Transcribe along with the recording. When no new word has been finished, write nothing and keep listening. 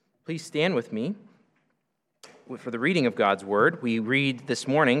Please stand with me for the reading of God's Word. We read this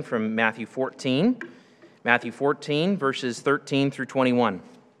morning from Matthew 14, verses 13 through 21.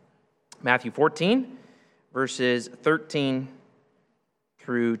 Matthew 14, verses 13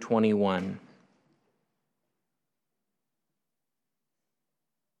 through 21.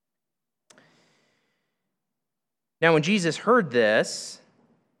 Now, when Jesus heard this,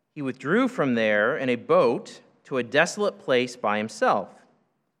 he withdrew from there in a boat to a desolate place by himself.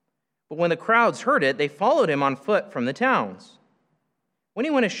 But when the crowds heard it, they followed him on foot from the towns. When he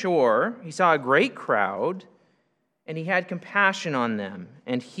went ashore, he saw a great crowd, and he had compassion on them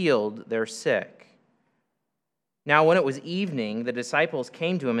and healed their sick. Now, when it was evening, the disciples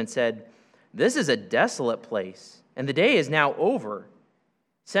came to him and said, "This is a desolate place, and the day is now over.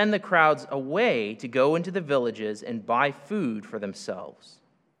 Send the crowds away to go into the villages and buy food for themselves."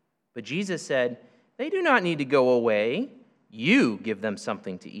 But Jesus said, "They do not need to go away. You give them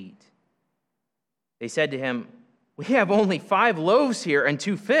something to eat." They said to him, "We have only 5 loaves here and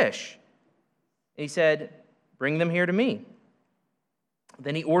 2 fish." And he said, "Bring them here to me."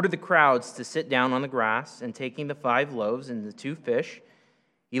 Then he ordered the crowds to sit down on the grass, and taking the 5 loaves and the 2 fish,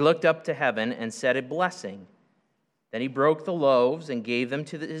 he looked up to heaven and said a blessing. Then he broke the loaves and gave them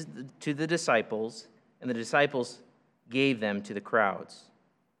to the disciples, and the disciples gave them to the crowds.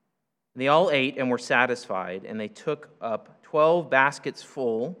 And they all ate and were satisfied, and they took up 12 baskets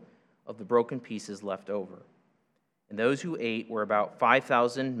full of the broken pieces left over. And those who ate were about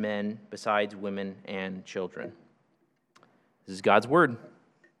 5,000 men, besides women and children. This is God's word.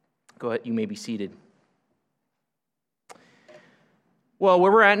 Go ahead, you may be seated. Well,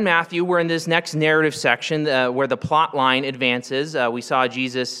 where we're at in Matthew, we're in this next narrative section where the plot line advances. We saw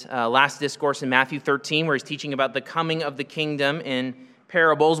Jesus' last discourse in Matthew 13, where he's teaching about the coming of the kingdom in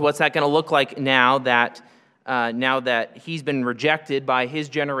parables. What's that going to look like now that he's been rejected by his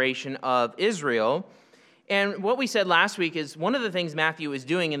generation of Israel? And what we said last week is one of the things Matthew is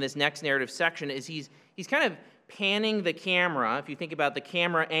doing in this next narrative section is he's kind of panning the camera. If you think about the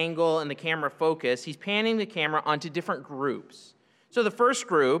camera angle and the camera focus, he's panning the camera onto different groups. So the first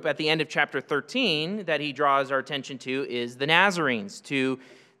group at the end of chapter 13 that he draws our attention to is the Nazarenes, to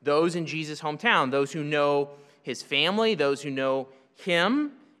those in Jesus' hometown, those who know his family, those who know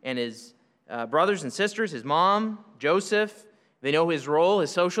him and his brothers and sisters, his mom, Joseph. They know his role,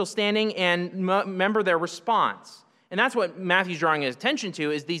 his social standing, and remember their response. And that's what Matthew's drawing his attention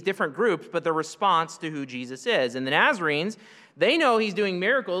to, is these different groups, but their response to who Jesus is. And the Nazarenes, they know he's doing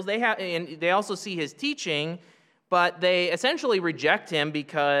miracles. And they also see his teaching, but they essentially reject him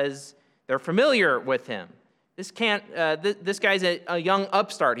because they're familiar with him. This guy's a young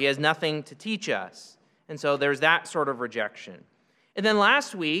upstart. He has nothing to teach us. And so there's that sort of rejection. And then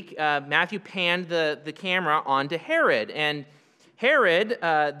last week, Matthew panned the camera onto Herod. And Herod,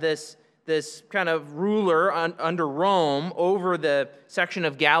 this kind of ruler under Rome over the section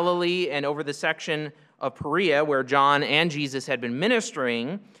of Galilee and over the section of Perea where John and Jesus had been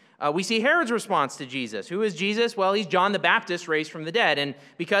ministering, we see Herod's response to Jesus. Who is Jesus? Well, he's John the Baptist raised from the dead. And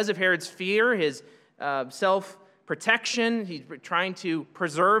because of Herod's fear, his self-protection, he's trying to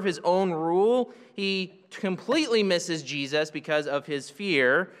preserve his own rule, he completely misses Jesus because of his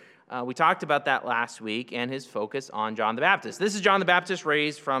fear. We talked about that last week, and his focus on John the Baptist. This is John the Baptist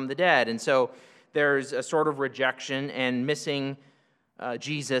raised from the dead. And so there's a sort of rejection and missing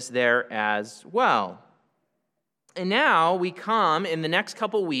Jesus there as well. And now we come in the next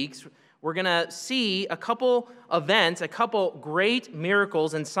couple weeks, we're going to see a couple events, a couple great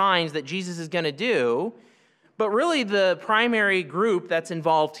miracles and signs that Jesus is going to do. But really the primary group that's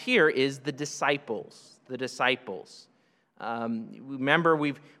involved here is the disciples. Remember,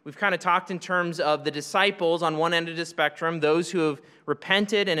 we've kind of talked in terms of the disciples on one end of the spectrum, those who have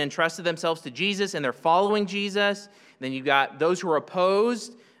repented and entrusted themselves to Jesus and they're following Jesus. Then you've got those who are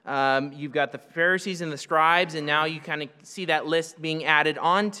opposed. You've got the Pharisees and the scribes, and now you kind of see that list being added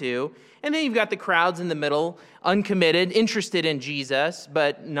onto. And then you've got the crowds in the middle, uncommitted, interested in Jesus,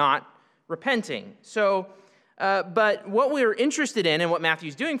 but not repenting. But what we're interested in and what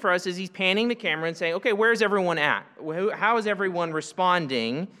Matthew's doing for us is he's panning the camera and saying, okay, where's everyone at? How is everyone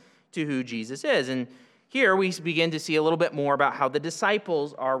responding to who Jesus is? And here we begin to see a little bit more about how the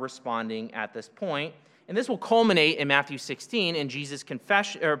disciples are responding at this point. And this will culminate in Matthew 16 in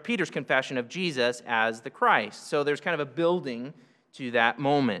Peter's confession of Jesus as the Christ. So there's kind of a building to that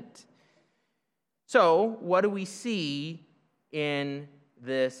moment. So what do we see in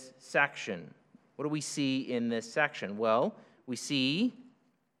this section? What do we see in this section? Well, we see,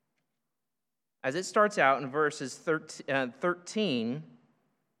 as it starts out in verses 13,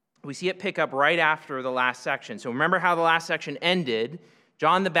 we see it pick up right after the last section. So remember how the last section ended.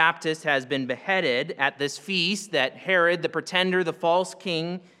 John the Baptist has been beheaded at this feast that Herod, the pretender, the false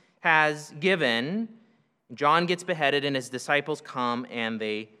king, has given. John gets beheaded, and his disciples come and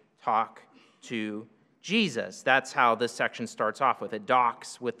they talk to Jesus. That's how this section starts off with. It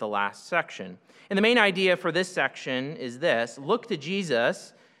docks with the last section. And the main idea for this section is this: look to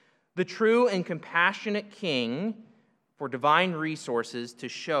Jesus, the true and compassionate King, for divine resources to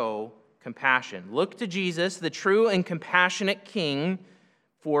show compassion. Look to Jesus, the true and compassionate King,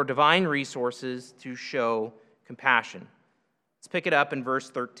 for divine resources to show compassion. Let's pick it up in verse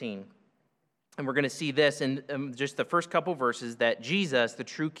 13. And we're going to see this in just the first couple verses, that Jesus, the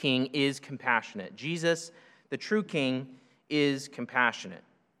true King, is compassionate. Jesus, the true King, is compassionate.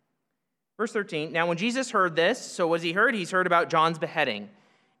 Verse 13, now when Jesus heard this, so what has he heard? He's heard about John's beheading.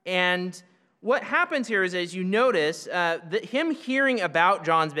 And what happens here is, as you notice, that him hearing about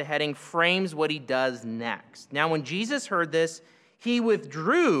John's beheading frames what he does next. Now when Jesus heard this, he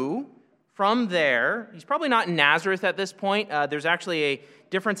withdrew from there. He's probably not in Nazareth at this point. There's actually a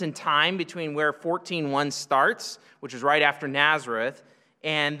difference in time between where 14:1 starts, which is right after Nazareth,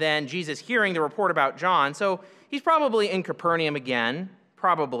 and then Jesus hearing the report about John. So he's probably in Capernaum again,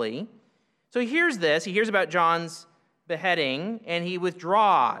 probably. So he hears this. He hears about John's beheading, and he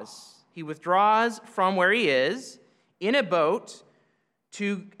withdraws. He withdraws from where he is in a boat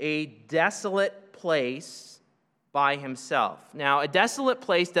to a desolate place by himself. Now, a desolate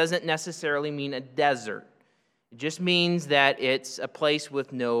place doesn't necessarily mean a desert. It just means that it's a place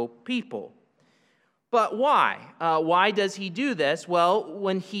with no people. But why? Why does he do this? Well,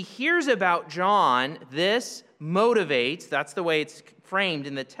 when he hears about John, this motivates, that's the way it's framed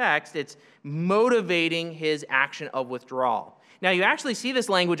in the text, it's motivating his action of withdrawal. Now, you actually see this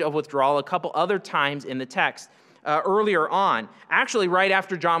language of withdrawal a couple other times in the text. Earlier on, actually right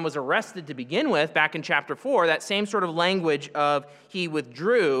after John was arrested to begin with, back in chapter 4, that same sort of language of he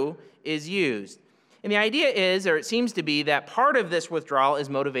withdrew is used. And the idea is, or it seems to be, that part of this withdrawal is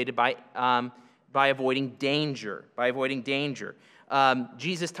motivated by avoiding danger.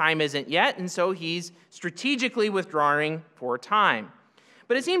 Jesus' time isn't yet, and so he's strategically withdrawing for a time.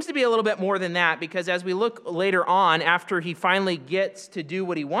 But it seems to be a little bit more than that, because as we look later on, after he finally gets to do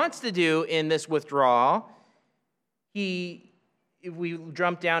what he wants to do in this withdrawal, if we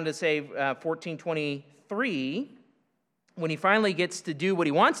jump down to, say, 14:23, when he finally gets to do what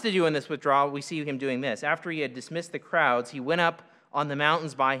he wants to do in this withdrawal, we see him doing this. After he had dismissed the crowds, he went up on the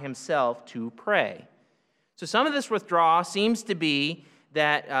mountains by himself to pray. So some of this withdrawal seems to be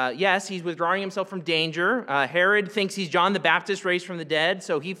that, yes, he's withdrawing himself from danger. Herod thinks he's John the Baptist raised from the dead,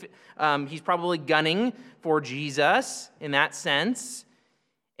 so he's probably gunning for Jesus in that sense.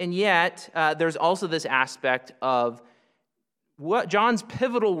 And yet, there's also this aspect of what John's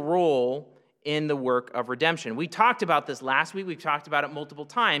pivotal role in the work of redemption. We talked about this last week. We've talked about it multiple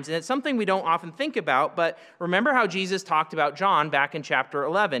times, and it's something we don't often think about, but remember how Jesus talked about John back in chapter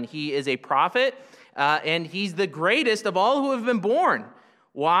 11. He is a prophet, and he's the greatest of all who have been born.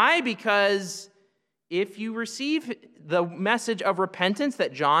 Why? Because if you receive the message of repentance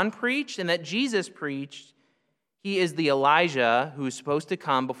that John preached and that Jesus preached, he is the Elijah who is supposed to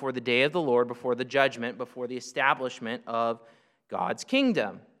come before the day of the Lord, before the judgment, before the establishment of God's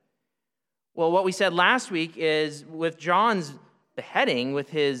kingdom. Well, what we said last week is with John's beheading, with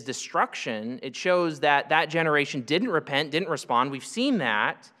his destruction, it shows that that generation didn't repent, didn't respond. We've seen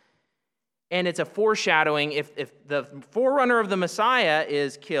that. And it's a foreshadowing. If the forerunner of the Messiah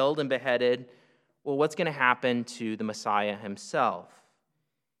is killed and beheaded, well, what's going to happen to the Messiah himself?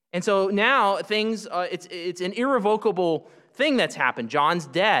 And so now it's an irrevocable thing that's happened. John's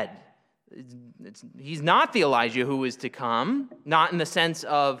dead. He's not the Elijah who is to come, not in the sense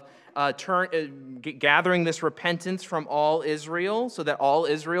of gathering this repentance from all Israel so that all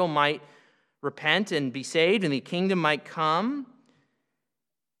Israel might repent and be saved and the kingdom might come.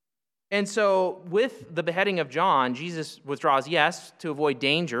 And so with the beheading of John, Jesus withdraws, yes, to avoid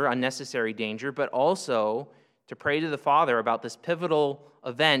danger, unnecessary danger, but also to pray to the Father about this pivotal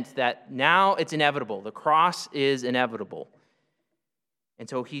event that now it's inevitable. The cross is inevitable. And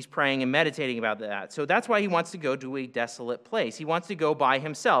so he's praying and meditating about that. So that's why he wants to go to a desolate place. He wants to go by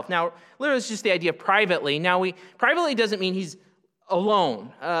himself. Now, literally, it's just the idea of privately. Now, privately doesn't mean he's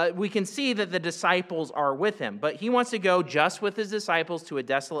alone. We can see that the disciples are with him. But he wants to go just with his disciples to a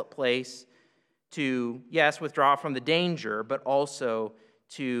desolate place to, yes, withdraw from the danger, but also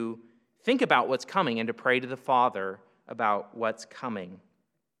to think about what's coming and to pray to the Father about what's coming.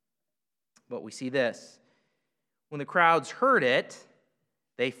 But we see this. When the crowds heard it,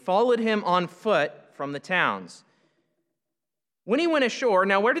 they followed him on foot from the towns. When he went ashore,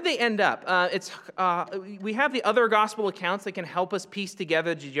 now where did they end up? We have the other gospel accounts that can help us piece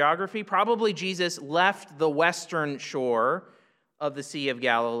together the geography. Probably Jesus left the western shore of the Sea of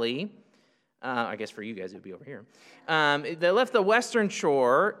Galilee. I guess for you guys it would be over here. They left the western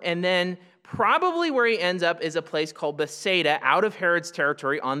shore, and then probably where he ends up is a place called Bethsaida, out of Herod's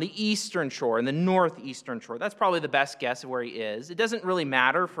territory on the eastern shore, in the northeastern shore. That's probably the best guess of where he is. It doesn't really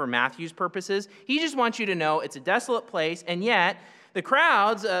matter for Matthew's purposes. He just wants you to know it's a desolate place, and yet the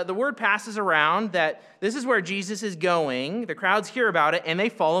crowds, the word passes around that this is where Jesus is going. The crowds hear about it, and they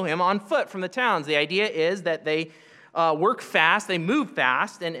follow him on foot from the towns. The idea is that they work fast, they move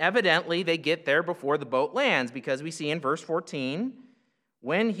fast, and evidently they get there before the boat lands, because we see in verse 14,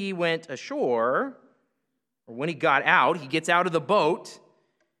 when he went ashore, or when he got out, he gets out of the boat,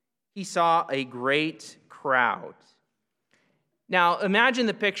 he saw a great crowd. Now, imagine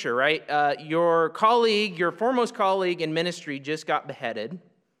the picture, right? Your colleague, your foremost colleague in ministry just got beheaded,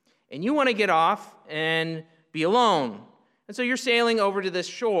 and you want to get off and be alone. And so you're sailing over to this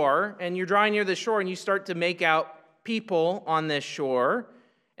shore, and you're drawing near the shore, and you start to make out people on this shore,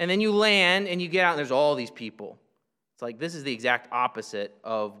 and then you land, and you get out, and there's all these people. It's like, this is the exact opposite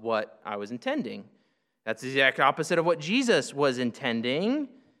of what I was intending. That's the exact opposite of what Jesus was intending.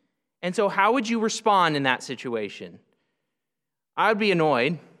 And so how would you respond in that situation? I would be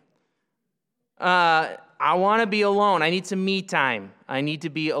annoyed. I want to be alone. I need some me time. I need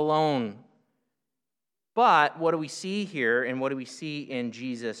to be alone. But what do we see here, and what do we see in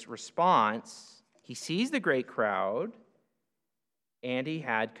Jesus' response? He sees the great crowd, and he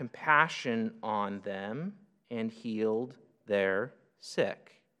had compassion on them, and healed their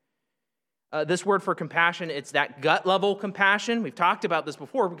sick. This word for compassion, it's that gut-level compassion. We've talked about this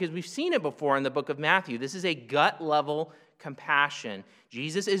before because we've seen it before in the book of Matthew. This is a gut-level compassion.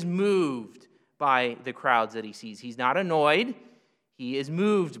 Jesus is moved by the crowds that he sees. He's not annoyed. He is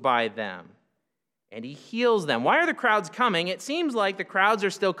moved by them, and he heals them. Why are the crowds coming? It seems like the crowds are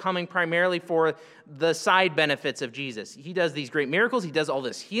still coming primarily for the side benefits of Jesus. He does these great miracles. He does all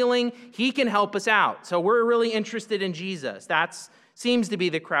this healing. He can help us out. So we're really interested in Jesus. That seems to be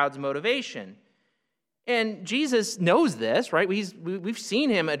the crowd's motivation. And Jesus knows this, right? We've seen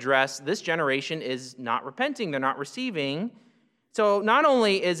him address this generation is not repenting. They're not receiving. So not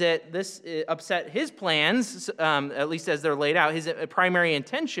only is this upset his plans, at least as they're laid out, his primary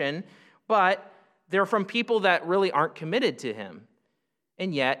intention, but they're from people that really aren't committed to him.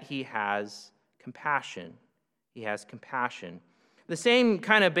 And yet he has compassion. He has compassion. The same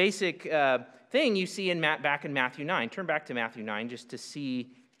kind of basic thing you see back in Matthew 9. Turn back to Matthew 9 just to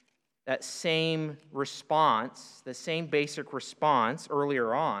see that same response, the same basic response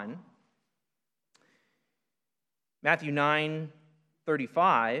earlier on. Matthew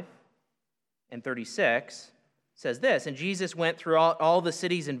 9:35 and 36 says this, and Jesus went through all the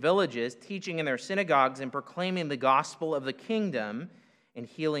cities and villages, teaching in their synagogues and proclaiming the gospel of the kingdom and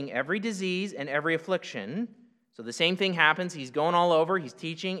healing every disease and every affliction. So the same thing happens. He's going all over. He's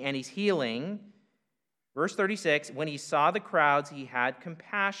teaching and he's healing. Verse 36, when he saw the crowds, he had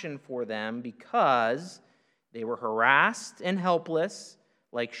compassion for them because they were harassed and helpless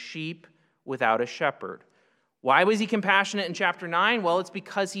like sheep without a shepherd. Why was he compassionate in chapter 9? Well, it's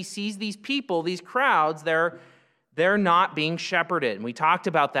because he sees these people, these crowds, they're not being shepherded. And we talked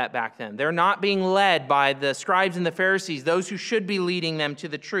about that back then. They're not being led by the scribes and the Pharisees, those who should be leading them to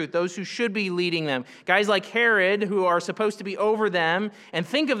the truth, those who should be leading them. Guys like Herod, who are supposed to be over them and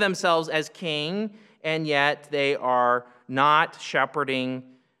think of themselves as king, and yet they are not shepherding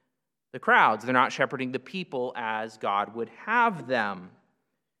the crowds. They're not shepherding the people as God would have them.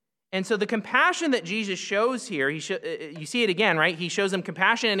 And so the compassion that Jesus shows here, you see it again, right? He shows them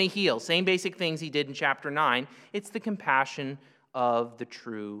compassion and he heals. Same basic things he did in chapter 9. It's the compassion of the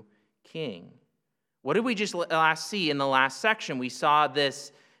true king. What did we just last see in the last section? We saw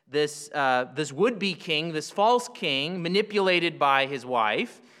this would-be king, this false king, manipulated by his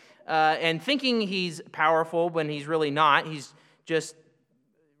wife, and thinking he's powerful when he's really not. He's just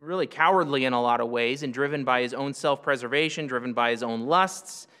really cowardly in a lot of ways and driven by his own self-preservation, driven by his own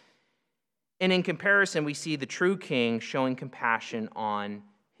lusts. And in comparison, we see the true king showing compassion on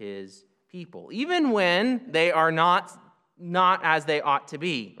his people, even when they are not as they ought to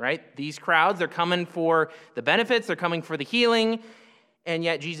be, right? These crowds, they're coming for the benefits, they're coming for the healing, and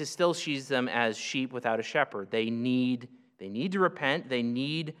yet Jesus still sees them as sheep without a shepherd. They need to repent, they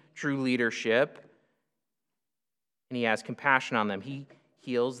need true leadership, and he has compassion on them. He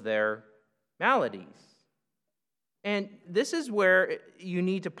heals their maladies. And this is where you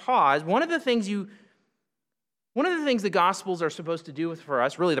need to pause. One of the things you One of the things the Gospels are supposed to do for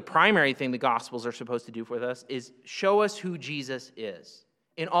us, really the primary thing the Gospels are supposed to do for us, is show us who Jesus is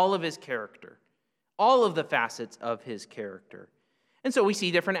in all of his character, all of the facets of his character. And so we see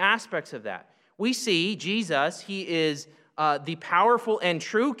different aspects of that. We see Jesus, he is the powerful and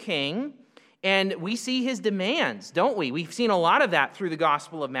true king, and we see his demands, don't we? We've seen a lot of that through the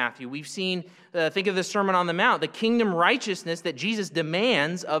Gospel of Matthew. We've seen, think of the Sermon on the Mount, the kingdom righteousness that Jesus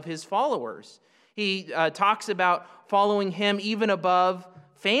demands of his followers. He talks about following him even above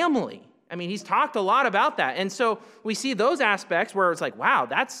family. I mean, he's talked a lot about that. And so we see those aspects where it's like, wow,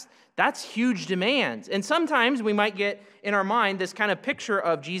 that's huge demands. And sometimes we might get in our mind this kind of picture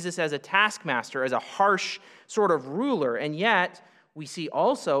of Jesus as a taskmaster, as a harsh sort of ruler. And yet we see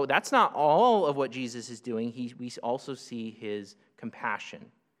also that's not all of what Jesus is doing. We also see his compassion.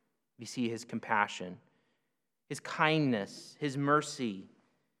 We see his compassion, his kindness, his mercy.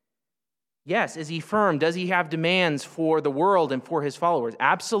 Yes, is he firm? Does he have demands for the world and for his followers?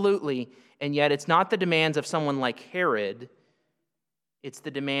 Absolutely. And yet it's not the demands of someone like Herod. It's the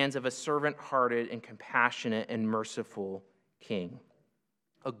demands of a servant-hearted and compassionate and merciful king.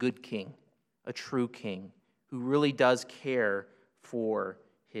 A good king, a true king who really does care for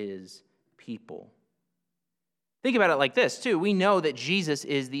his people. Think about it like this, too. We know that Jesus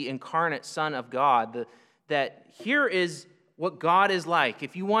is the incarnate Son of God, that here is what God is like.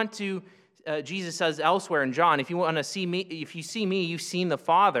 If you want to Jesus says elsewhere in John, if you want to see me, if you see me, you've seen the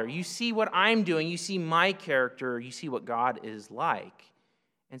Father. You see what I'm doing. You see my character. You see what God is like.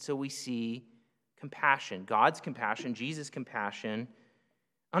 And so we see compassion, God's compassion, Jesus' compassion,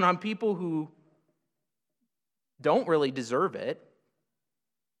 and on people who don't really deserve it,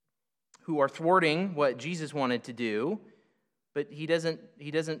 who are thwarting what Jesus wanted to do, but he doesn't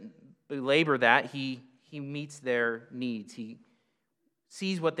belabor that. He meets their needs. He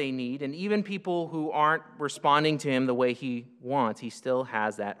sees what they need, and even people who aren't responding to him the way he wants, he still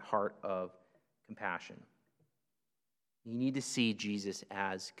has that heart of compassion. You need to see Jesus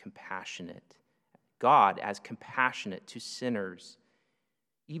as compassionate, God as compassionate to sinners,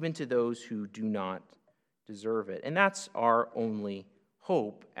 even to those who do not deserve it. And that's our only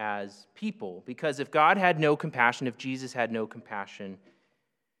hope as people, because if God had no compassion, if Jesus had no compassion,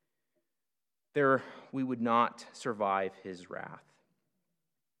 we would not survive his wrath.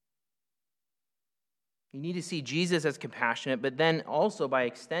 You need to see Jesus as compassionate, but then also by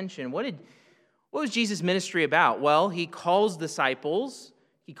extension, what was Jesus' ministry about? Well, he calls disciples,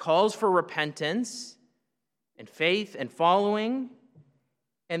 he calls for repentance and faith and following,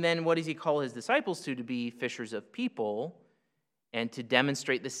 and then what does he call his disciples to? To be fishers of people and to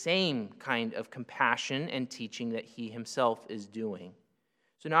demonstrate the same kind of compassion and teaching that he himself is doing.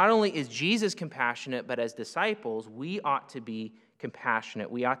 So not only is Jesus compassionate, but as disciples, we ought to be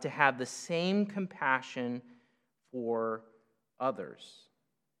compassionate. We ought to have the same compassion for others.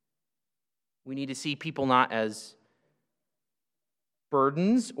 We need to see people not as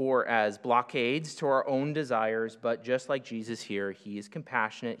burdens or as blockades to our own desires, but just like Jesus here, he is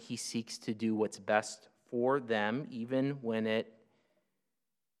compassionate. He seeks to do what's best for them, even when it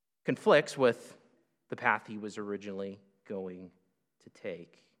conflicts with the path he was originally going to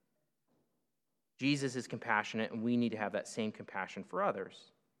take. Jesus is compassionate, and we need to have that same compassion for others.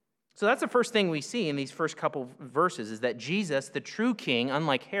 So that's the first thing we see in these first couple verses, is that Jesus, the true king,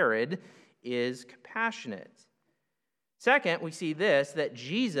 unlike Herod, is compassionate. Second, we see this, that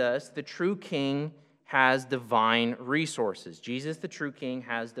Jesus, the true king, has divine resources. Jesus, the true king,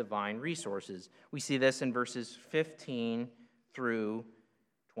 has divine resources. We see this in verses 15 through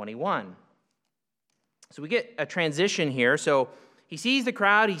 21. So we get a transition here. So he sees the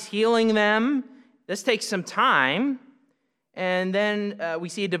crowd, he's healing them. This takes some time, and then we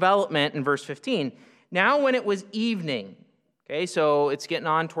see a development in verse 15. Now when it was evening, okay, so it's getting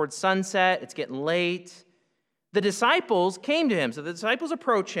on towards sunset, it's getting late, the disciples came to him. So the disciples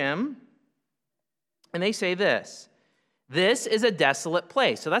approach him, and they say this is a desolate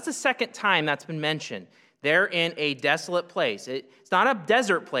place. So that's the second time that's been mentioned. They're in a desolate place. It's not a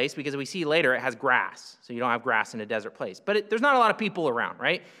desert place because we see later it has grass. So you don't have grass in a desert place. But there's not a lot of people around,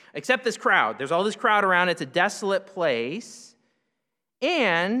 right? Except this crowd. There's all this crowd around. It's a desolate place.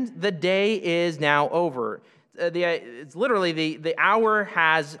 And the day is now over. It's literally the hour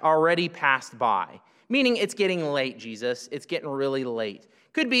has already passed by. Meaning it's getting late, Jesus. It's getting really late.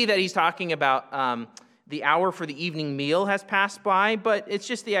 Could be that he's talking about the hour for the evening meal has passed by. But it's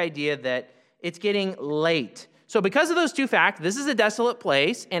just the idea that it's getting late. So because of those two facts, this is a desolate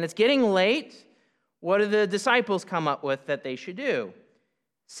place, and it's getting late, what do the disciples come up with that they should do?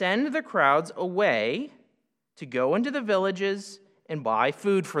 Send the crowds away to go into the villages and buy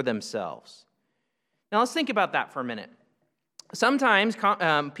food for themselves. Now let's think about that for a minute. Sometimes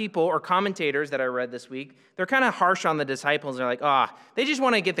people or commentators that I read this week, they're kind of harsh on the disciples. They're like, they just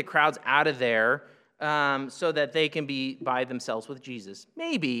want to get the crowds out of there so that they can be by themselves with Jesus.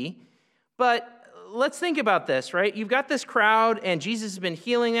 Maybe, but let's think about this, right? You've got this crowd, and Jesus has been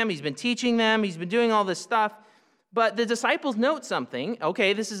healing them. He's been teaching them. He's been doing all this stuff. But the disciples note something.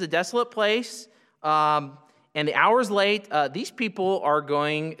 Okay, this is a desolate place, and the hour's late. These people are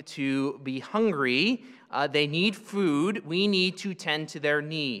going to be hungry. They need food. We need to tend to their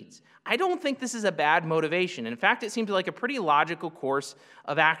needs. I don't think this is a bad motivation. In fact, it seems like a pretty logical course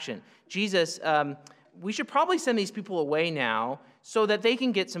of action. Jesus, we should probably send these people away now so that they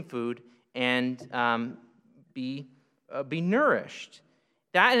can get some food and be nourished.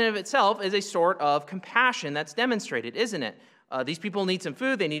 That in and of itself is a sort of compassion that's demonstrated, isn't it? These people need some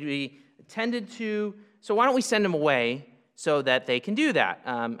food. They need to be tended to. So why don't we send them away so that they can do that?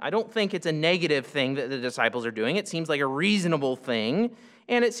 I don't think it's a negative thing that the disciples are doing. It seems like a reasonable thing,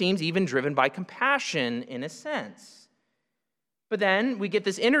 and it seems even driven by compassion in a sense. But then we get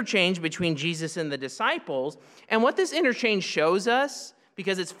this interchange between Jesus and the disciples, and what this interchange shows us,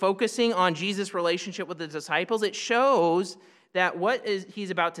 because it's focusing on Jesus' relationship with the disciples, it shows that what he's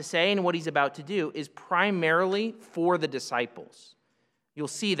about to say and what he's about to do is primarily for the disciples. You'll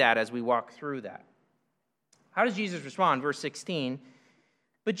see that as we walk through that. How does Jesus respond? Verse 16,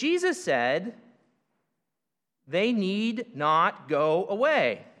 but Jesus said, they need not go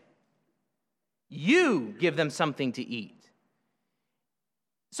away. You give them something to eat.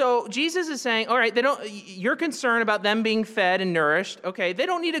 So Jesus is saying, all right, you're concerned about them being fed and nourished. Okay, they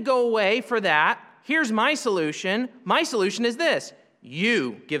don't need to go away for that. Here's my solution. My solution is this.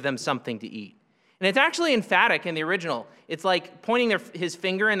 You give them something to eat. And it's actually emphatic in the original. It's like pointing his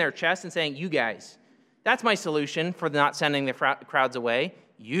finger in their chest and saying, you guys, that's my solution for not sending the crowds away.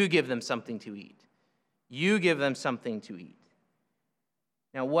 You give them something to eat. You give them something to eat.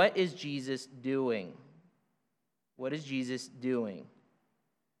 Now, what is Jesus doing? What is Jesus doing?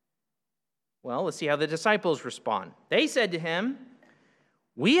 Well, let's see how the disciples respond. They said to him,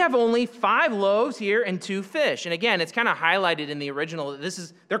 we have only 5 loaves here and 2 fish. And again, it's kind of highlighted in the original.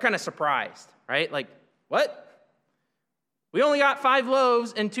 They're kind of surprised, right? Like, what? We only got 5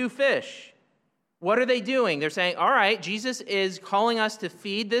 loaves and 2 fish. What are they doing? They're saying, all right, Jesus is calling us to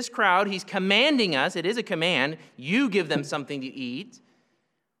feed this crowd. He's commanding us. It is a command. You give them something to eat.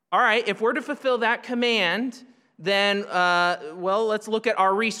 All right, if we're to fulfill that command, then, let's look at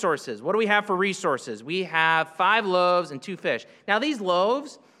our resources. What do we have for resources? We have 5 loaves and 2 fish. Now, these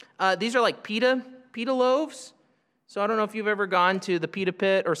loaves, these are like pita loaves. So I don't know if you've ever gone to the pita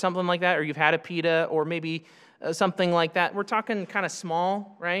pit or something like that, or you've had a pita or maybe something like that. We're talking kind of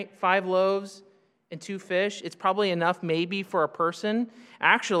small, right? 5 loaves and 2 fish. It's probably enough maybe for a person.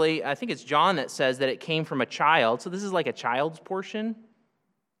 Actually, I think it's John that says that it came from a child. So this is like a child's portion,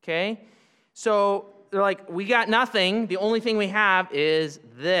 okay? So they're like, we got nothing. The only thing we have is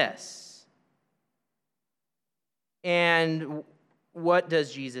this. And what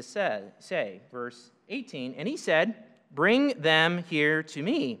does Jesus say? Verse 18, and he said, bring them here to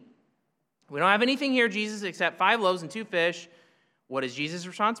me. We don't have anything here, Jesus, except 5 loaves and 2 fish. What is Jesus'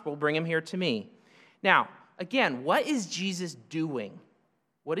 response? Well, bring them here to me. Now, again, what is Jesus doing?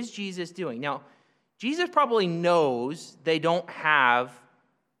 What is Jesus doing? Now, Jesus probably knows they don't have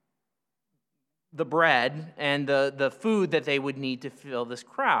the bread and the food that they would need to fill this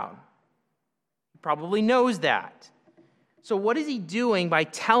crowd. He probably knows that. So what is he doing by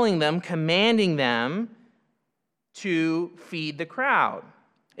telling them, commanding them to feed the crowd?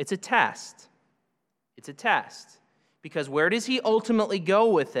 It's a test. It's a test. Because where does he ultimately go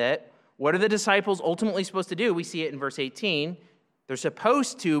with it? What are the disciples ultimately supposed to do? We see it in verse 18. They're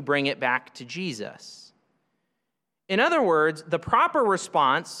supposed to bring it back to Jesus. In other words, the proper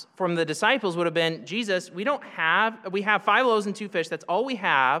response from the disciples would have been, Jesus, we have 5 loaves and 2 fish. That's all we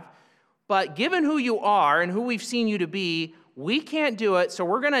have. But given who you are and who we've seen you to be, we can't do it. So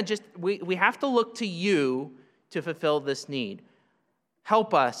we're going to we have to look to you to fulfill this need.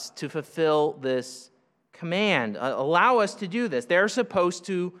 Help us to fulfill this command. Allow us to do this. They're supposed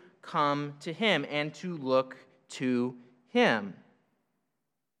to come to him and to look to him.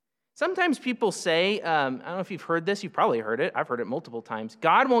 Sometimes people say, I don't know if you've heard this, you've probably heard it, I've heard it multiple times,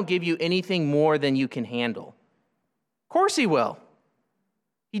 God won't give you anything more than you can handle. Of course he will.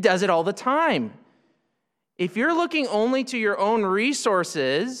 He does it all the time. If you're looking only to your own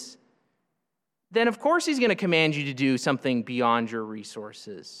resources, then of course he's going to command you to do something beyond your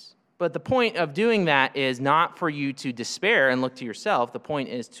resources. But the point of doing that is not for you to despair and look to yourself. The point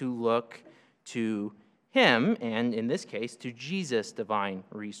is to look to him, and in this case, to Jesus' divine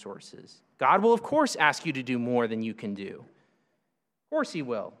resources. God will, of course, ask you to do more than you can do. Of course he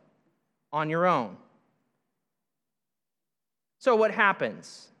will, on your own. So what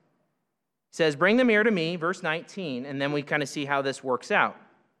happens? He says, bring them here to me, verse 19, and then we kind of see how this works out.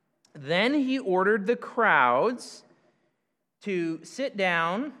 Then he ordered the crowds to sit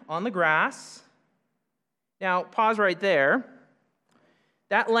down on the grass. Now, pause right there.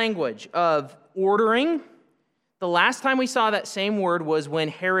 That language of ordering, the last time we saw that same word was when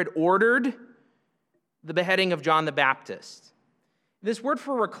Herod ordered the beheading of John the Baptist. This word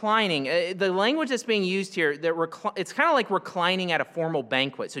for reclining, the language that's being used here, it's kind of like reclining at a formal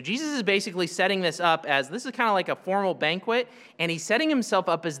banquet. So Jesus is basically setting this up as, this is kind of like a formal banquet, and he's setting himself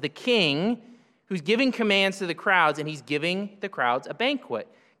up as the king who's giving commands to the crowds, and he's giving the crowds a banquet.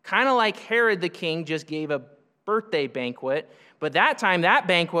 Kind of like Herod the king just gave a birthday banquet, but that time that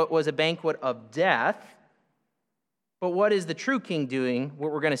banquet was a banquet of death. But what is the true king doing?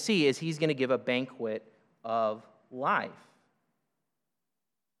 What we're going to see is he's going to give a banquet of life.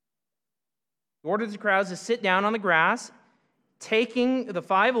 He ordered the crowds to sit down on the grass. Taking the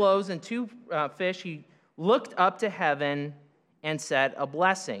 5 loaves and 2 fish, he looked up to heaven and said a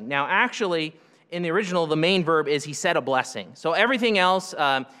blessing. Now, actually, in the original, the main verb is he said a blessing. So everything else,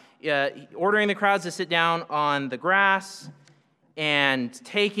 ordering the crowds to sit down on the grass and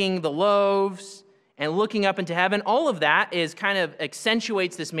taking the loaves and looking up into heaven, all of that is kind of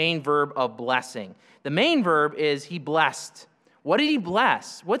accentuates this main verb of blessing. The main verb is he blessed. What did he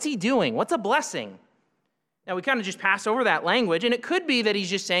bless? What's he doing? What's a blessing? Now, we kind of just pass over that language, and it could be that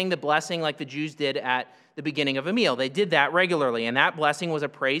he's just saying the blessing like the Jews did at the beginning of a meal. They did that regularly, and that blessing was a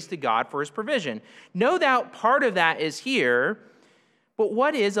praise to God for his provision. No doubt part of that is here, but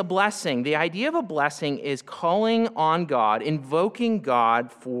what is a blessing? The idea of a blessing is calling on God, invoking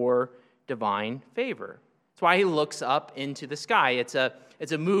God for divine favor. That's why he looks up into the sky. It's a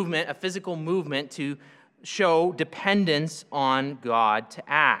movement, a physical movement to show dependence on God to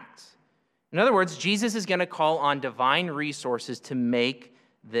act. In other words, Jesus is going to call on divine resources to make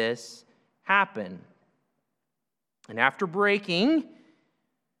this happen. And after breaking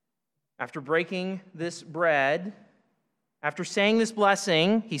this bread, after saying this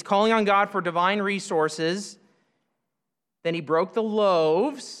blessing, he's calling on God for divine resources. Then he broke the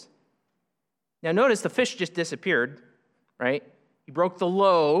loaves. Now notice the fish just disappeared, right? He broke the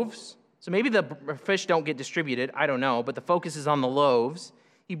loaves. So maybe the fish don't get distributed, I don't know, but the focus is on the loaves.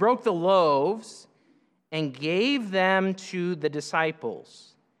 He broke the loaves and gave them to the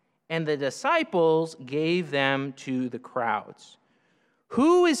disciples, and the disciples gave them to the crowds.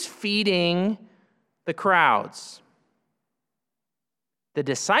 Who is feeding the crowds? The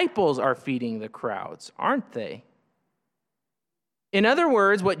disciples are feeding the crowds, aren't they? In other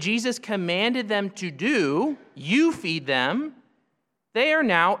words, what Jesus commanded them to do, you feed them, they are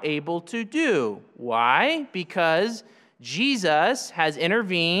now able to do. Why? Because Jesus has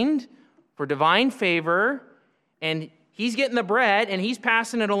intervened for divine favor, and he's getting the bread, and he's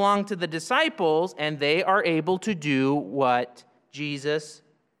passing it along to the disciples, and they are able to do what Jesus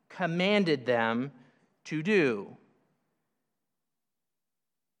commanded them to do.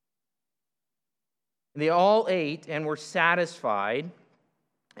 They all ate and were satisfied,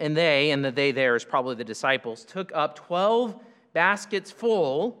 and the they there is probably the disciples, took up 12 baskets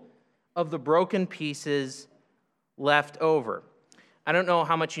full of the broken pieces left over. I don't know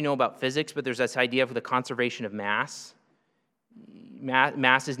how much you know about physics, but there's this idea of the conservation of mass.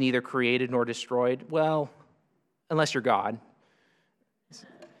 Mass is neither created nor destroyed. Well, unless you're God.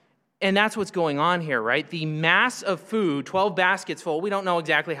 And that's what's going on here, right? The mass of food, 12 baskets full, we don't know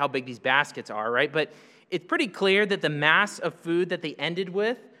exactly how big these baskets are, right? But it's pretty clear that the mass of food that they ended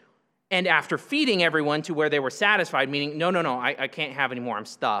with, and after feeding everyone to where they were satisfied, meaning, no, I can't have any more, I'm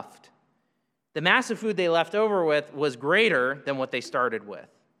stuffed. The mass of food they left over with was greater than what they started with.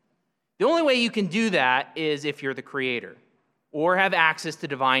 The only way you can do that is if you're the creator or have access to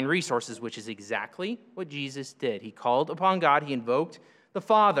divine resources, which is exactly what Jesus did. He called upon God, he invoked the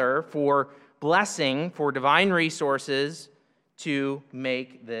Father for blessing, for divine resources to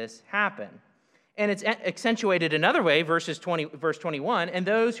make this happen. And it's accentuated another way, verse 21, and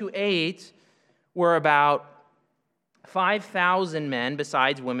those who ate were about 5,000 men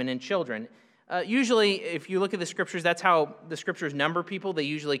besides women and children. Usually, if you look at the scriptures, that's how the scriptures number people. They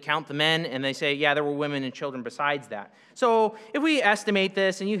usually count the men, and they say, yeah, there were women and children besides that. So if we estimate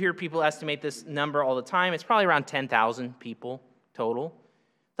this, and you hear people estimate this number all the time, it's probably around 10,000 people total.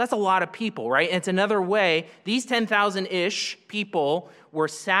 That's a lot of people, right? And it's another way. These 10,000-ish people were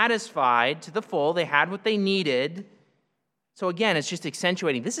satisfied to the full. They had what they needed. So again, it's just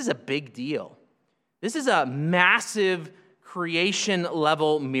accentuating. This is a big deal. This is a massive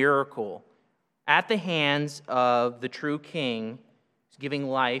creation-level miracle at the hands of the true king, giving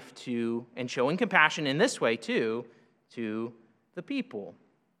life to and showing compassion in this way, too, to the people.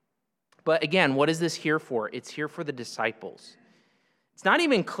 But again, what is this here for? It's here for the disciples. It's not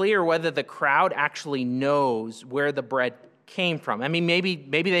even clear whether the crowd actually knows where the bread came from. I mean, maybe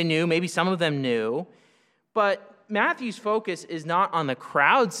they knew, maybe some of them knew, but Matthew's focus is not on the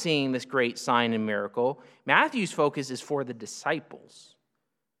crowd seeing this great sign and miracle. Matthew's focus is for the disciples,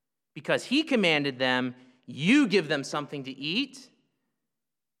 because he commanded them, you give them something to eat,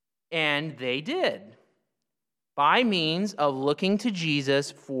 and they did, by means of looking to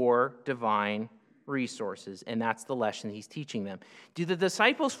Jesus for divine resources, and that's the lesson he's teaching them. Do the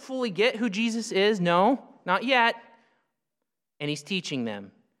disciples fully get who Jesus is? No, not yet. And he's teaching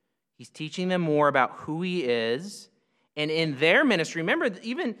them. He's teaching them more about who he is. And in their ministry, remember,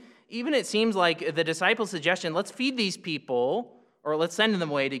 even it seems like the disciples' suggestion, let's feed these people, or let's send them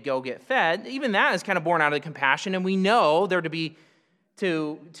away to go get fed, even that is kind of born out of the compassion. And we know they're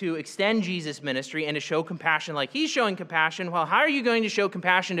to extend Jesus' ministry and to show compassion like he's showing compassion. Well, how are you going to show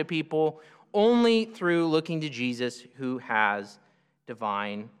compassion to people? Only through looking to Jesus, who has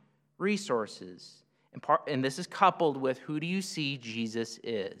divine resources. And this is coupled with, who do you see Jesus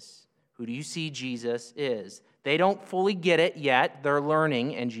is? Who do you see Jesus is? They don't fully get it yet. They're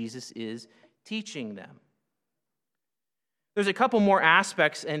learning, and Jesus is teaching them. There's a couple more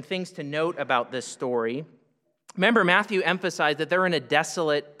aspects and things to note about this story. Remember, Matthew emphasized that they're in a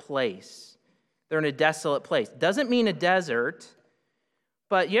desolate place. They're in a desolate place. Doesn't mean a desert,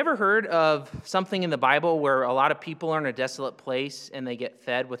 but you ever heard of something in the Bible where a lot of people are in a desolate place and they get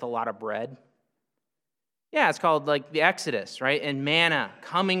fed with a lot of bread? Yeah, it's called like the Exodus, right? And manna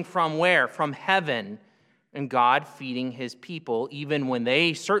coming from where? From heaven. And God feeding his people even when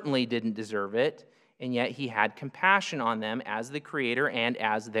they certainly didn't deserve it, and yet he had compassion on them as the creator and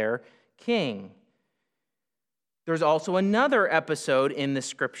as their king. There's also another episode in the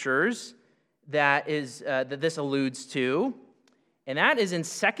scriptures that this alludes to, and that is in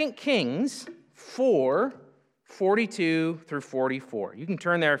 2 Kings 4, 42 through 44. You can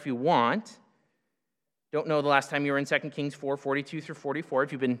turn there if you want. Don't know the last time you were in 2 Kings 4, 42 through 44.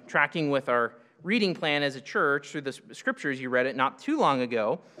 If you've been tracking with our reading plan as a church through the scriptures, you read it not too long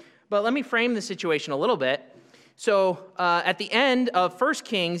ago. But let me frame the situation a little bit. So at the end of 1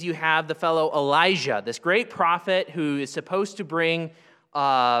 Kings, you have the fellow Elijah, this great prophet who is supposed to bring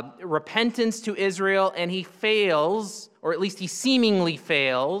repentance to Israel, and he fails, or at least he seemingly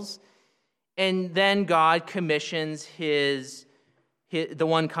fails. And then God commissions the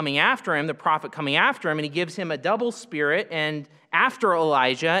one coming after him, the prophet coming after him, and he gives him a double spirit and after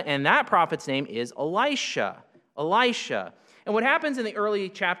Elijah, and that prophet's name is Elisha. And what happens in the early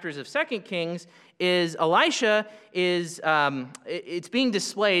chapters of 2 Kings is Elisha it's being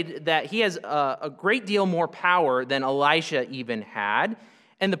displayed that he has a great deal more power than Elisha even had.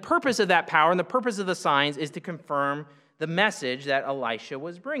 And the purpose of that power and the purpose of the signs is to confirm the message that Elisha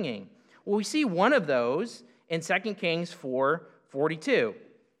was bringing. Well, we see one of those in 2 Kings 4:42.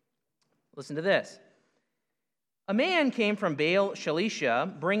 Listen to this. A man came from Baal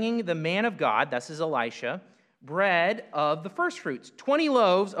Shalisha, bringing the man of God, this is Elisha, bread of the firstfruits, 20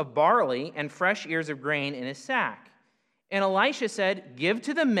 loaves of barley and fresh ears of grain in his sack. And Elisha said, give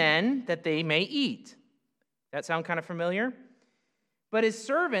to the men that they may eat. That sound kind of familiar? But his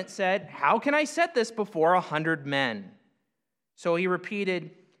servant said, how can I set this before 100 men? So he repeated,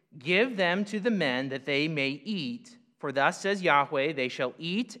 give them to the men that they may eat. For thus says Yahweh, they shall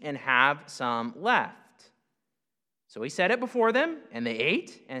eat and have some left. So he set it before them, and they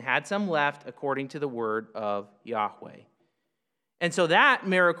ate and had some left according to the word of Yahweh. And so that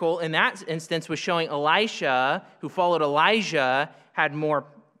miracle in that instance was showing Elisha, who followed Elijah, had more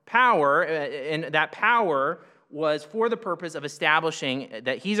power, and that power was for the purpose of establishing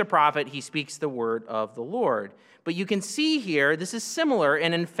that he's a prophet, he speaks the word of the Lord. But you can see here, this is similar,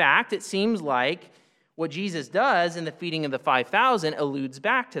 and in fact, it seems like what Jesus does in the feeding of the 5,000 alludes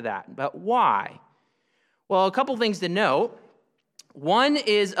back to that. But why? Well, a couple things to note. One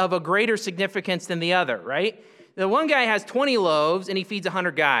is of a greater significance than the other, right? The one guy has 20 loaves and he feeds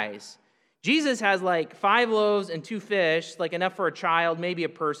 100 guys. Jesus has like 5 loaves and 2 fish, like enough for a child, maybe a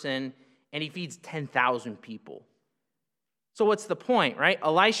person, and he feeds 10,000 people. So what's the point, right?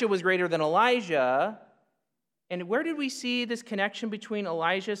 Elisha was greater than Elijah. And where did we see this connection between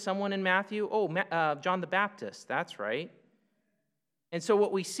Elijah, someone in Matthew? John the Baptist, that's right. And so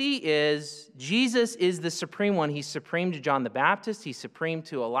what we see is Jesus is the supreme one. He's supreme to John the Baptist. He's supreme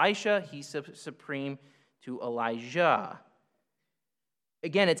to Elisha. He's supreme to Elijah.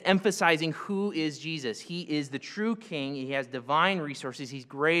 Again, it's emphasizing who is Jesus. He is the true king. He has divine resources. He's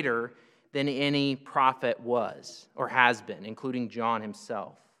greater than any prophet was or has been, including John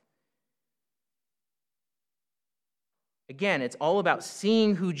himself. Again, it's all about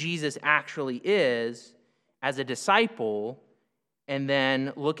seeing who Jesus actually is as a disciple and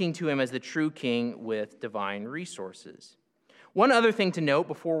then looking to him as the true king with divine resources. One other thing to note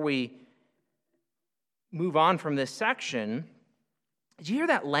before we move on from this section, did you hear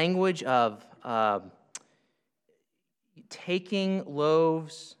that language of taking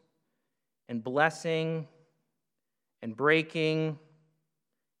loaves and blessing and breaking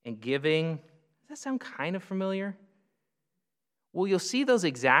and giving? Does that sound kind of familiar? Well, you'll see those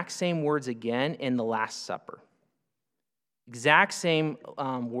exact same words again in the Last Supper. Exact same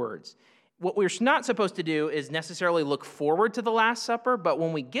words. What we're not supposed to do is necessarily look forward to the Last Supper, but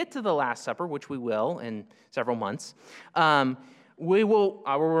when we get to the Last Supper, which we will in several months, I will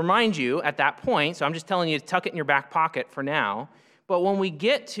remind you at that point, so I'm just telling you to tuck it in your back pocket for now, but when we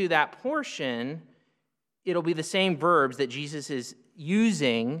get to that portion, it'll be the same verbs that Jesus is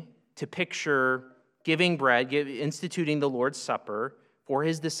using to picture giving bread, instituting the Lord's Supper for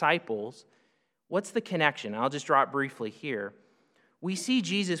his disciples. What's the connection? I'll just draw it briefly here. We see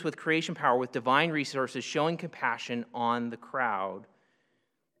Jesus with creation power, with divine resources, showing compassion on the crowd.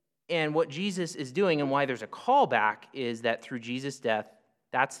 And what Jesus is doing and why there's a callback is that through Jesus' death,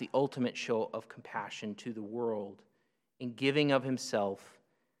 that's the ultimate show of compassion to the world in giving of himself,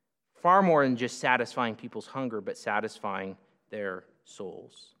 far more than just satisfying people's hunger, but satisfying their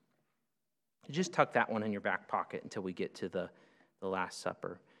souls. Just tuck that one in your back pocket until we get to the Last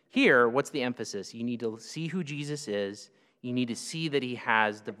Supper. Here, what's the emphasis? You need to see who Jesus is. You need to see that he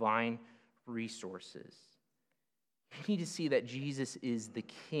has divine resources. You need to see that Jesus is the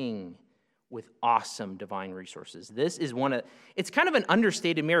king with awesome divine resources. This is it's kind of an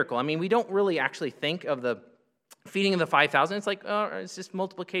understated miracle. I mean, we don't really actually think of the feeding of the 5,000. It's like, oh, it's just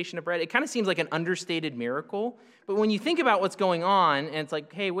multiplication of bread. It kind of seems like an understated miracle. But when you think about what's going on, and it's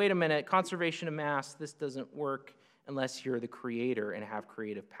like, hey, wait a minute, conservation of mass, this doesn't work unless you're the creator and have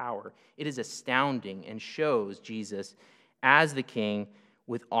creative power. It is astounding and shows Jesus as the king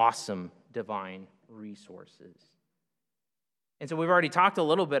with awesome divine resources. And so we've already talked a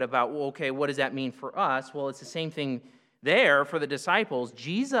little bit about, well, okay, what does that mean for us? Well, it's the same thing there for the disciples.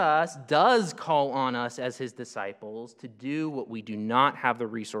 Jesus does call on us as his disciples to do what we do not have the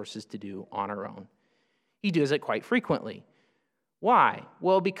resources to do on our own. He does it quite frequently. Why?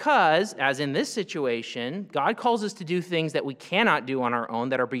 Well, because, as in this situation, God calls us to do things that we cannot do on our own,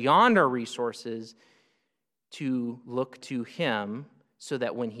 that are beyond our resources, to look to him so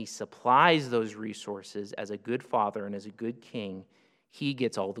that when he supplies those resources as a good father and as a good king, he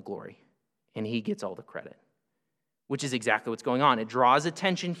gets all the glory and he gets all the credit, which is exactly what's going on. It draws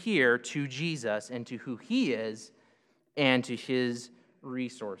attention here to Jesus and to who he is and to his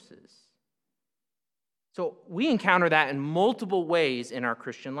resources. So we encounter that in multiple ways in our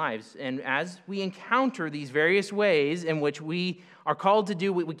Christian lives. And as we encounter these various ways in which we are called to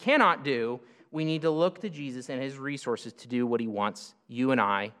do what we cannot do, we need to look to Jesus and his resources to do what he wants you and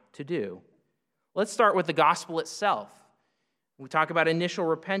I to do. Let's start with the gospel itself. We talk about initial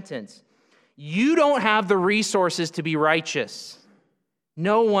repentance. You don't have the resources to be righteous.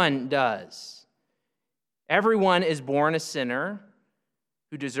 No one does. Everyone is born a sinner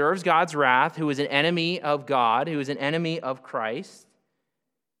who deserves God's wrath, who is an enemy of God, who is an enemy of Christ.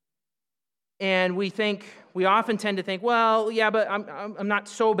 And we often tend to think, well, yeah, but I'm not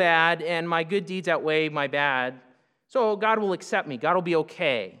so bad, and my good deeds outweigh my bad, so God will accept me. God will be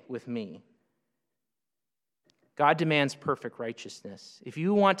okay with me. God demands perfect righteousness. If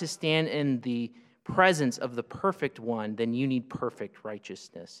you want to stand in the presence of the perfect one, then you need perfect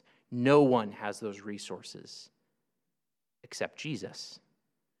righteousness. No one has those resources except Jesus,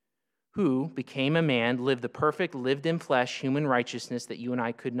 who became a man, lived the perfect, lived in flesh, human righteousness that you and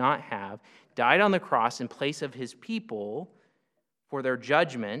I could not have, died on the cross in place of his people for their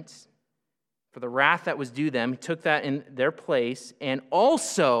judgment, for the wrath that was due them. He took that in their place and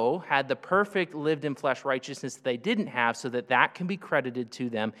also had the perfect, lived in flesh righteousness that they didn't have, so that that can be credited to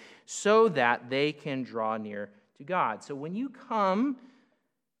them so that they can draw near to God. So when you come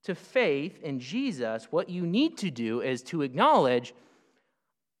to faith in Jesus, what you need to do is to acknowledge,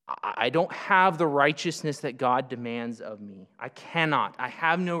 I don't have the righteousness that God demands of me. I cannot. I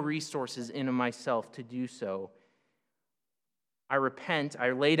have no resources in myself to do so. I repent.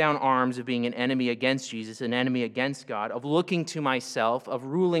 I lay down arms of being an enemy against Jesus, an enemy against God, of looking to myself, of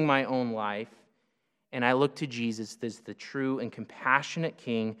ruling my own life. And I look to Jesus as the true and compassionate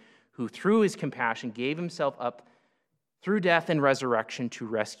King who, through his compassion, gave himself up through death and resurrection to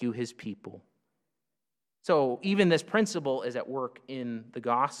rescue his people. So even this principle is at work in the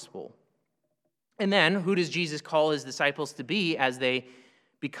gospel. And then, who does Jesus call his disciples to be as they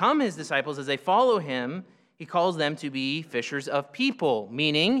become his disciples, as they follow him? He calls them to be fishers of people,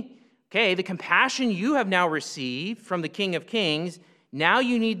 meaning, okay, the compassion you have now received from the King of Kings, now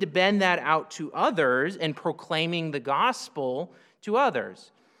you need to bend that out to others and proclaiming the gospel to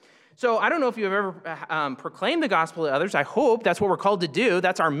others. So I don't know if you've ever proclaimed the gospel to others. I hope that's what we're called to do.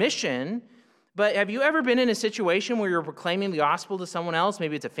 That's our mission. But have you ever been in a situation where you're proclaiming the gospel to someone else?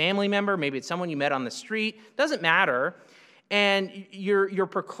 Maybe it's a family member, maybe it's someone you met on the street, doesn't matter. And you're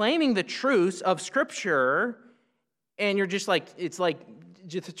proclaiming the truths of Scripture, and you're just like, it's like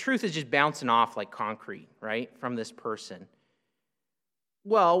the truth is just bouncing off like concrete, right, from this person.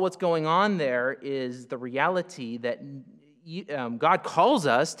 Well, what's going on there is the reality that God calls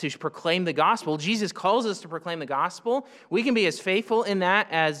us to proclaim the gospel. Jesus calls us to proclaim the gospel. We can be as faithful in that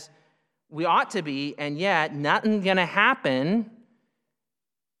as we ought to be, and yet nothing's going to happen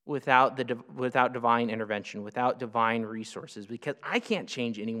without divine intervention, without divine resources, because I can't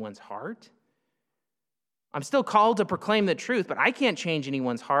change anyone's heart. I'm still called to proclaim the truth, but I can't change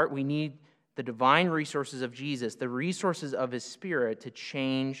anyone's heart. We need the divine resources of Jesus, the resources of his Spirit to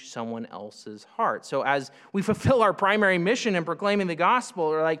change someone else's heart. So as we fulfill our primary mission in proclaiming the gospel,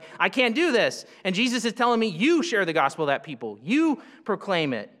 we're like, I can't do this. And Jesus is telling me, you share the gospel with that people. You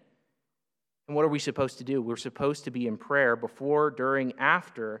proclaim it. And what are we supposed to do? We're supposed to be in prayer before, during,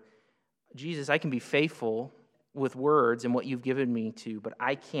 after. Jesus, I can be faithful with words and what you've given me to, but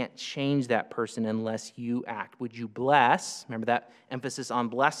I can't change that person unless you act. Would you bless? Remember that emphasis on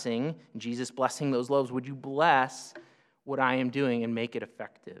blessing, Jesus blessing those loaves. Would you bless what I am doing and make it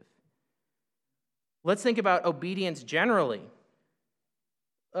effective? Let's think about obedience generally.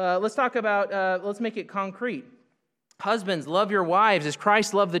 Let's make it concrete. Husbands, love your wives as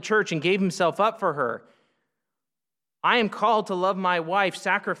Christ loved the church and gave himself up for her. I am called to love my wife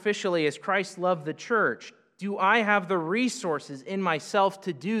sacrificially as Christ loved the church. Do I have the resources in myself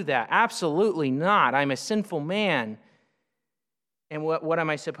to do that? Absolutely not. I'm a sinful man. And what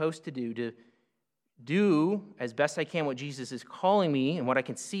am I supposed to do? To do as best I can what Jesus is calling me and what I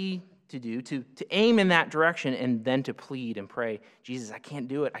can see to do, to aim in that direction, and then to plead and pray, Jesus, I can't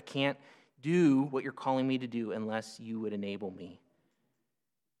do it. I can't do what you're calling me to do unless you would enable me.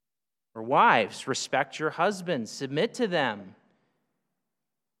 Or wives, respect your husbands, submit to them.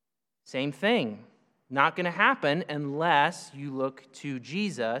 Same thing. Not going to happen unless you look to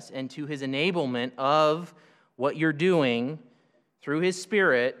Jesus and to his enablement of what you're doing through his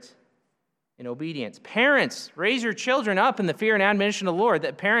Spirit in obedience. Parents, raise your children up in the fear and admonition of the Lord.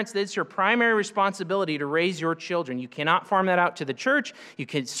 That parents, it's your primary responsibility to raise your children. You cannot farm that out to the church. You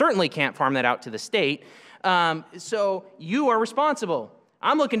certainly can't farm that out to the state. So you are responsible.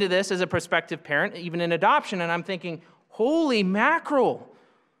 I'm looking to this as a prospective parent, even in adoption, and I'm thinking, holy mackerel,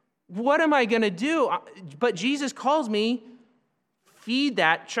 what am I going to do? But Jesus calls me, feed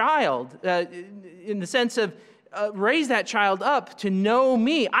that child, in the sense of raise that child up to know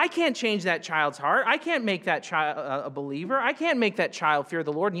me. I can't change that child's heart. I can't make that child a believer. I can't make that child fear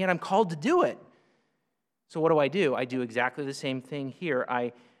the Lord, and yet I'm called to do it. So what do? I do exactly the same thing here.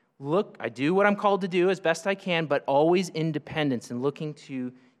 I do what I'm called to do as best I can, but always in dependence and looking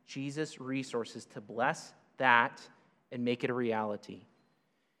to Jesus' resources to bless that and make it a reality.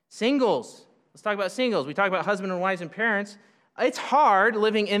 Singles. Let's talk about singles. We talk about husband and wives and parents. It's hard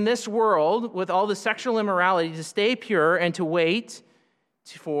living in this world with all the sexual immorality to stay pure and to wait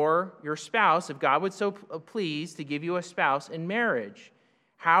for your spouse, if God would so please, to give you a spouse in marriage.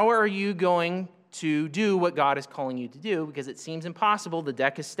 How are you going to do what God is calling you to do? Because it seems impossible. The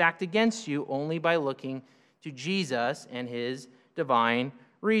deck is stacked against you only by looking to Jesus and his divine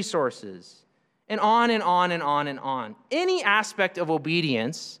resources. And on and on and on and on. Any aspect of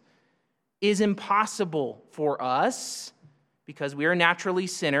obedience is impossible for us because we are naturally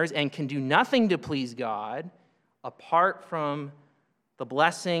sinners and can do nothing to please God apart from the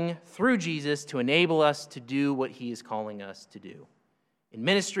blessing through Jesus to enable us to do what he is calling us to do in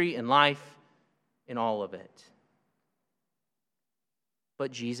ministry, in life, in all of it.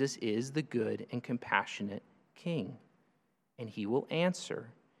 But Jesus is the good and compassionate King, and he will answer,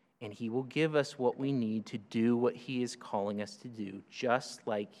 and he will give us what we need to do what he is calling us to do, just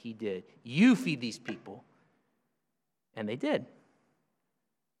like he did. You feed these people. And they did,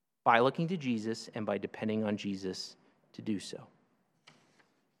 by looking to Jesus and by depending on Jesus to do so.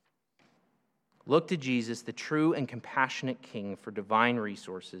 Look to Jesus, the true and compassionate King, for divine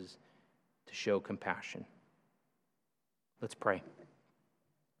resources to show compassion. Let's pray.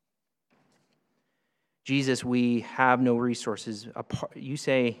 Jesus, we have no resources. You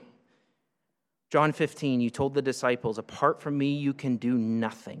say, John 15, you told the disciples, apart from me, you can do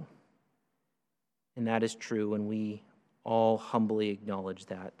nothing. And that is true, and we all humbly acknowledge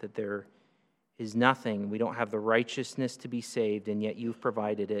that there is nothing. We don't have the righteousness to be saved, and yet you've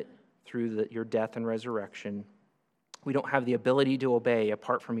provided it through your death and resurrection. We don't have the ability to obey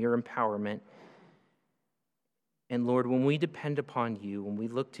apart from your empowerment. And Lord, when we depend upon you, when we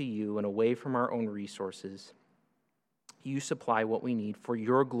look to you and away from our own resources, you supply what we need for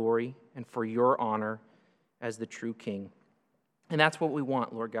your glory and for your honor as the true King. And that's what we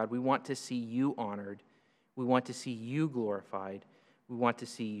want, Lord God. We want to see you honored. We want to see you glorified. We want to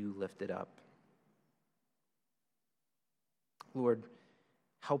see you lifted up. Lord,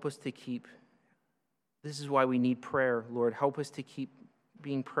 help us to keep, this is why we need prayer, Lord. Help us to keep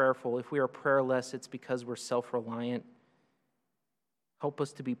being prayerful. If we are prayerless, it's because we're self-reliant. Help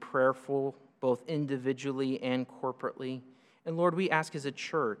us to be prayerful, both individually and corporately. And Lord, we ask as a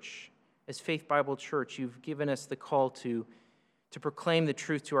church, as Faith Bible Church, you've given us the call to proclaim the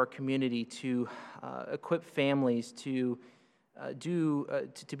truth to our community, to equip families, to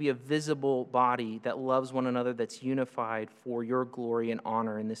be a visible body that loves one another, that's unified for your glory and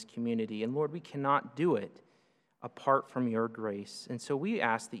honor in this community. And Lord, we cannot do it apart from your grace. And so we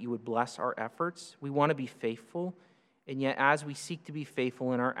ask that you would bless our efforts. We want to be faithful, and yet as we seek to be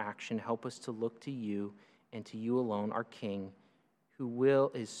faithful in our action, help us to look to you and to you alone, our King, who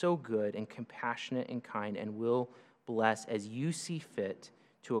is so good and compassionate and kind and will bless as you see fit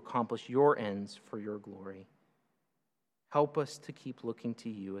to accomplish your ends for your glory. Help us to keep looking to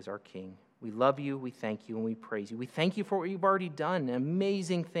you as our King. We love you, we thank you, and we praise you. We thank you for what you've already done,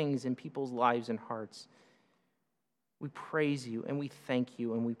 amazing things in people's lives and hearts. We praise you and we thank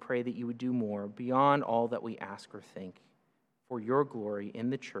you, and we pray that you would do more beyond all that we ask or think for your glory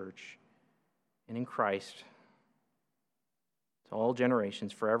in the church and in Christ to all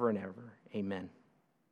generations, forever and ever. Amen.